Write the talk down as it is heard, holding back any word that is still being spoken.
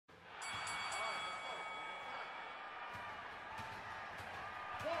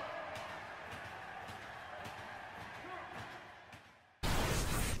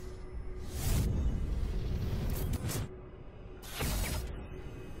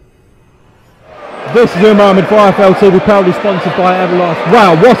This is Mohammed for IFL TV, proudly sponsored by Everlast.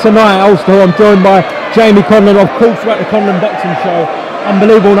 Wow, what a night at Ulster. I'm joined by Jamie Conlan, of course, we're at the Conlan boxing show.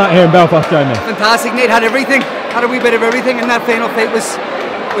 Unbelievable night here in Belfast, Jamie. Fantastic, Nate. Had everything, had a wee bit of everything, and that final fight was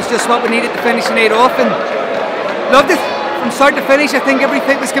just what we needed to finish the night off, and loved it from start to finish. I think every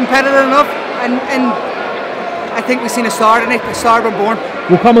fight was competitive enough, and I think we've seen a star in it. The star been born.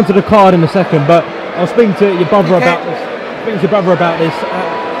 We'll come onto the card in a second, but I was speaking to your brother about this.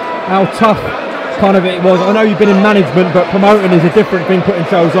 How tough kind of it was. I know you've been in management, but promoting is a different thing, putting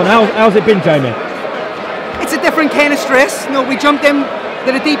shows on. How's it been, Jamie? It's a different kind of stress. You know, we jumped in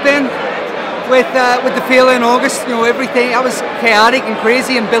to the deep end with the failure in August. You know, everything that was chaotic and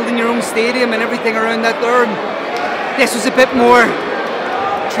crazy, and building your own stadium and everything around that there. And this was a bit more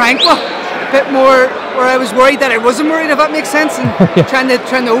tranquil, a bit more where I was worried that I wasn't worried, if that makes sense, and trying to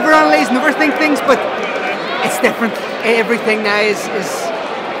overanalyze and overthink things. But it's different. Everything now is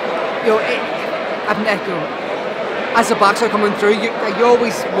you know. As a boxer coming through, you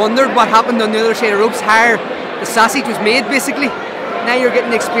always wondered what happened on the other side of ropes, how the sausage was made, basically. Now you're getting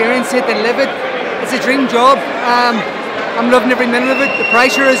to experience it and live it. It's a dream job. I'm loving every minute of it. The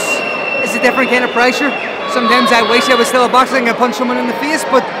pressure is a different kind of pressure. Sometimes I wish I was still a boxer and I could punch someone in the face,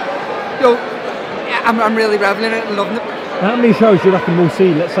 but you know, I'm really reveling in it and loving it. How many shows do you reckon we'll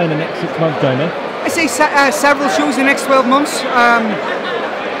see, let's say, in the next 6 months, Jamie? I say several shows in the next 12 months.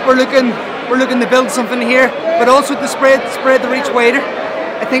 We're looking to build something here, but also to spread the reach wider.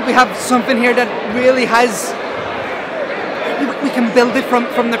 I think we have something here that really has. We can build it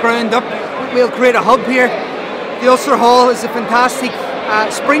from the ground up. We'll create a hub here. The Ulster Hall is a fantastic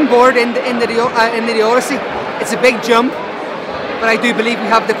springboard into the Odyssey. It's a big jump, but I do believe we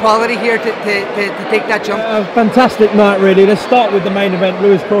have the quality here to take that jump. A fantastic night, really. Let's start with the main event.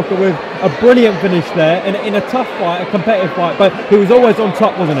 Lewis Crocker with a brilliant finish there in a tough fight, a competitive fight, but he was always on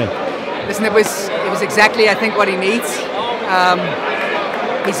top, wasn't he? Listen, it was exactly, I think, what he needs.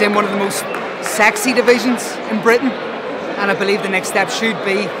 He's in one of the most sexy divisions in Britain, and I believe the next step should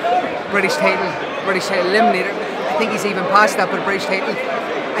be British title eliminator. I think he's even past that, but British title.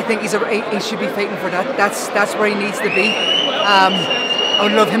 I think he should be fighting for that. That's where he needs to be. I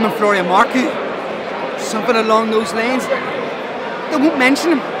would love him and Florian Marku, something along those lines. They won't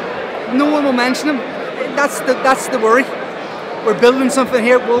mention him. No one will mention him. That's the worry. We're building something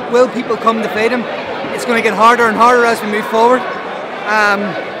here. Will people come to fight him? It's going to get harder and harder as we move forward.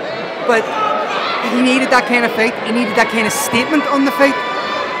 But he needed that kind of fight. He needed that kind of statement on the fight.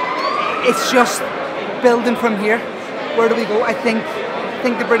 It's just building from here. Where do we go? I think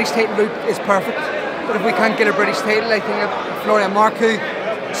the British title route is perfect. But if we can't get a British title, I think Florian Marku,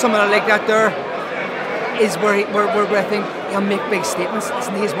 someone like that there, is where I think he'll make big statements.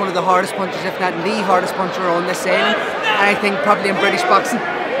 Listen, he's one of the hardest punchers, if not the hardest puncher on this island. And I think probably in British boxing,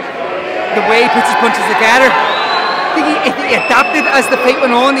 the way he puts his punches together, I think he adapted as the fight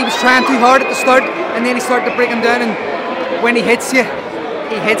went on. He was trying too hard at the start, and then he started to break him down. And when he hits you,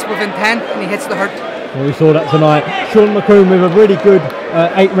 he hits with intent, and he hits the hurt. Well, we saw that tonight. Sean McCoon with a really good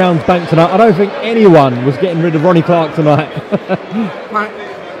 8 rounds bank tonight. I don't think anyone was getting rid of Ronnie Clark tonight.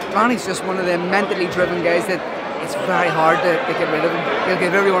 Ronnie's just one of them mentally driven guys that it's very hard to get rid of him. He'll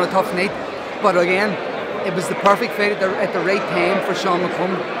give everyone a tough night. But again, it was the perfect fight at the right time for Sean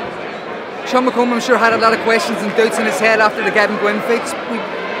McComb. Sean McComb, I'm sure, had a lot of questions and doubts in his head after the Gavin Gwynn fights.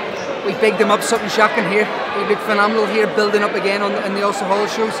 We bigged him up, something shocking here. He looked phenomenal here, building up again in the Ulster Hall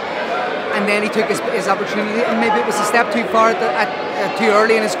shows. And then he took his opportunity, and maybe it was a step too far too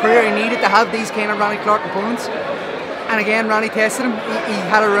early in his career. He needed to have these kind of Ronnie Clark opponents. And again, Ronnie tested him. He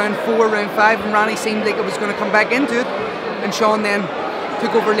had a round 4, round 5, and Ronnie seemed like it was going to come back into it. And Sean then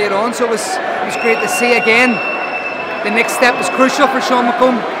took over later on. So it was great to see again. The next step was crucial for Sean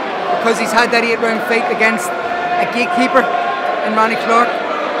McComb because he's had that 8-round fight against a gatekeeper in Ronnie Clark.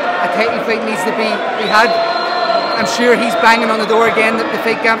 A title fight needs to be had. I'm sure he's banging on the door again to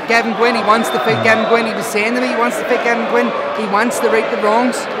fight Gavin Gwynn. He wants to fight Gavin Gwynn. He was saying to me he wants to fight Gavin Gwynn. He wants to right the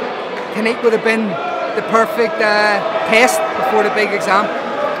wrongs. Tonight would have been the perfect test before the big exam.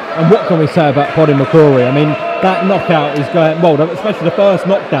 And what can we say about Paddy McCrory? I mean, that knockout is going, well, especially the first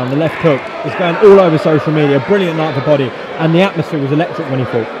knockdown, the left hook, is going all over social media. Brilliant night for Paddy, and the atmosphere was electric when he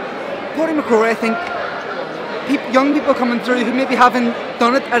fought. Paddy McCrory, I think, young people coming through who maybe haven't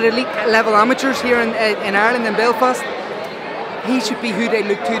done it at elite level amateurs here in Ireland and Belfast, he should be who they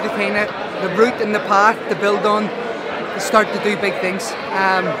look to kind of the route and the path to build on to start to do big things.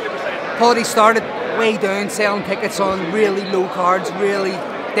 Paddy started way down, selling tickets on really low cards, really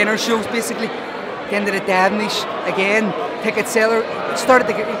dinner shows basically. At the end of the day, again, ticket seller, started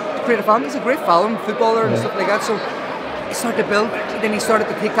to create a following. He's a great following, footballer and stuff like that. So he started to build, then he started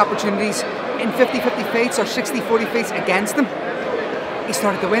to take opportunities in 50-50 fights or 60-40 fights against him, he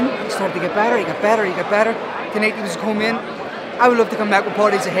started to win. He started to get better. He got better. He got better. Tonight he was come in. I would love to come back with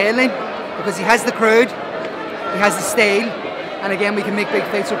Paddy as a headline because he has the crowd, he has the style, and again we can make big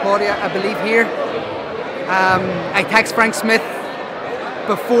fights with Paddy. I believe here. I text Frank Smith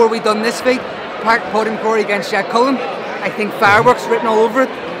before we done this fight. Paddy McCrory against Jack Cullen. I think fireworks written all over it.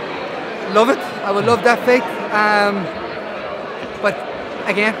 Love it. I would love that fight. But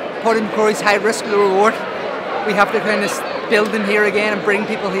again, Paddy McCrory's high risk, low reward. We have to kind of build him here again and bring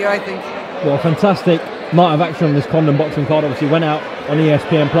people here, I think. Well, fantastic night of action on this Conlan boxing card. Obviously went out on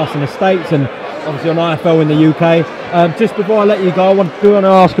ESPN Plus in the States and obviously on IFL in the UK. Just before I let you go, I want to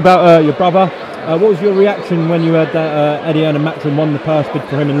ask about your brother. What was your reaction when you heard that Eddie Hearn and Matchroom won the purse bid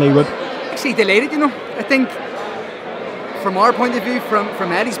for him in Leewood? Actually delighted, you know. I think from our point of view,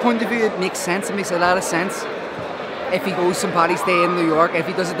 from Eddie's point of view, it makes sense. It makes a lot of sense. If he goes some Paddy's Day in New York, if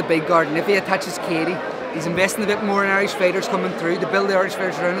he does it at the Big Garden, if he attaches Katie, he's investing a bit more in Irish fighters coming through to build the Irish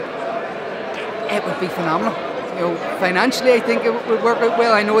fighters around it. It would be phenomenal. You know, financially, I think it would work out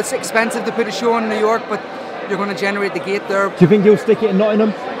well. I know it's expensive to put a show in New York, but you're going to generate the gate there. Do you think he'll stick it in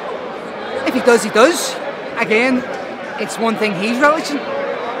Nottingham? If he does, he does. Again, it's one thing he's relishing.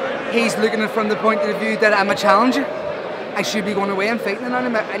 He's looking at it from the point of view that I'm a challenger. I should be going away and fighting in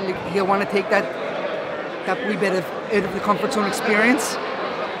Nottingham. He'll want to take that wee bit of out of the comfort zone experience.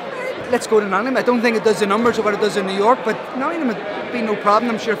 Let's go to Nottingham. I don't think it does the numbers of what it does in New York, but Nottingham would be no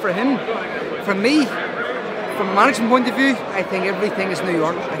problem, I'm sure, for him. For me, from a management point of view, I think everything is New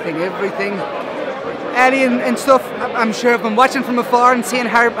York. I think everything. Eddie and stuff, I'm sure I've been watching from afar and seeing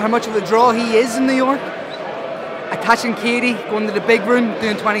how much of a draw he is in New York. Attaching Katie, going to the big room,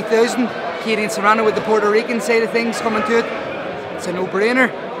 doing 20,000. Katie and Serrano with the Puerto Rican side of things coming to it. It's a no-brainer.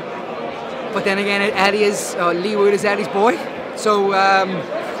 But then again, Eddie is, Leewood is Eddie's boy. So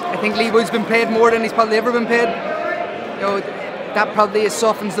I think Leewood's been paid more than he's probably ever been paid. You know, that probably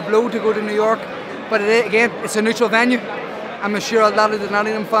softens the blow to go to New York. But again, it's a neutral venue. I'm sure a lot of the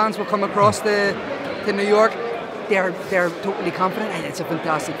Nottingham fans will come across to New York. They're totally confident, and it's a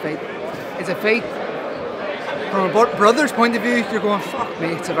fantastic fight. It's a fight. From a brother's point of view, you're going, fuck me,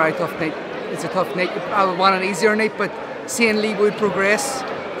 it's a very tough night. It's a tough night. I would want an easier night, but seeing Leewood progress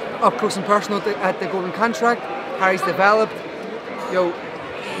up close and personal at the Golden Contract, Harry's developed. You know,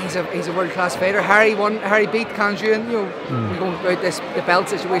 he's a world-class fighter. Harry beat Kanju, and you know, we go about the belt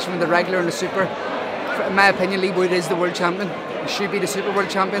situation with the regular and the super. In my opinion, Leewood is the world champion. He should be the super world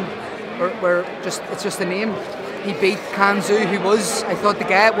champion. It's just a name. He beat Kanzu, who was, I thought, the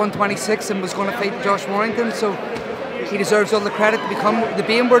guy at 126 and was going to fight Josh Warrington. So he deserves all the credit to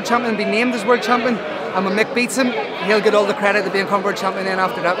being world champion and be named as world champion. And when Mick beats him, he'll get all the credit to being world champion then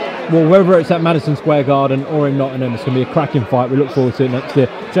after that. Well, whether it's at Madison Square Garden or in Nottingham, it's going to be a cracking fight. We look forward to it next year.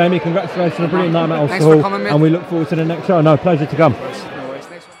 Jamie, congratulations on a brilliant night at Ulster Hall. Coming, and we look forward to the next show. No, pleasure to come.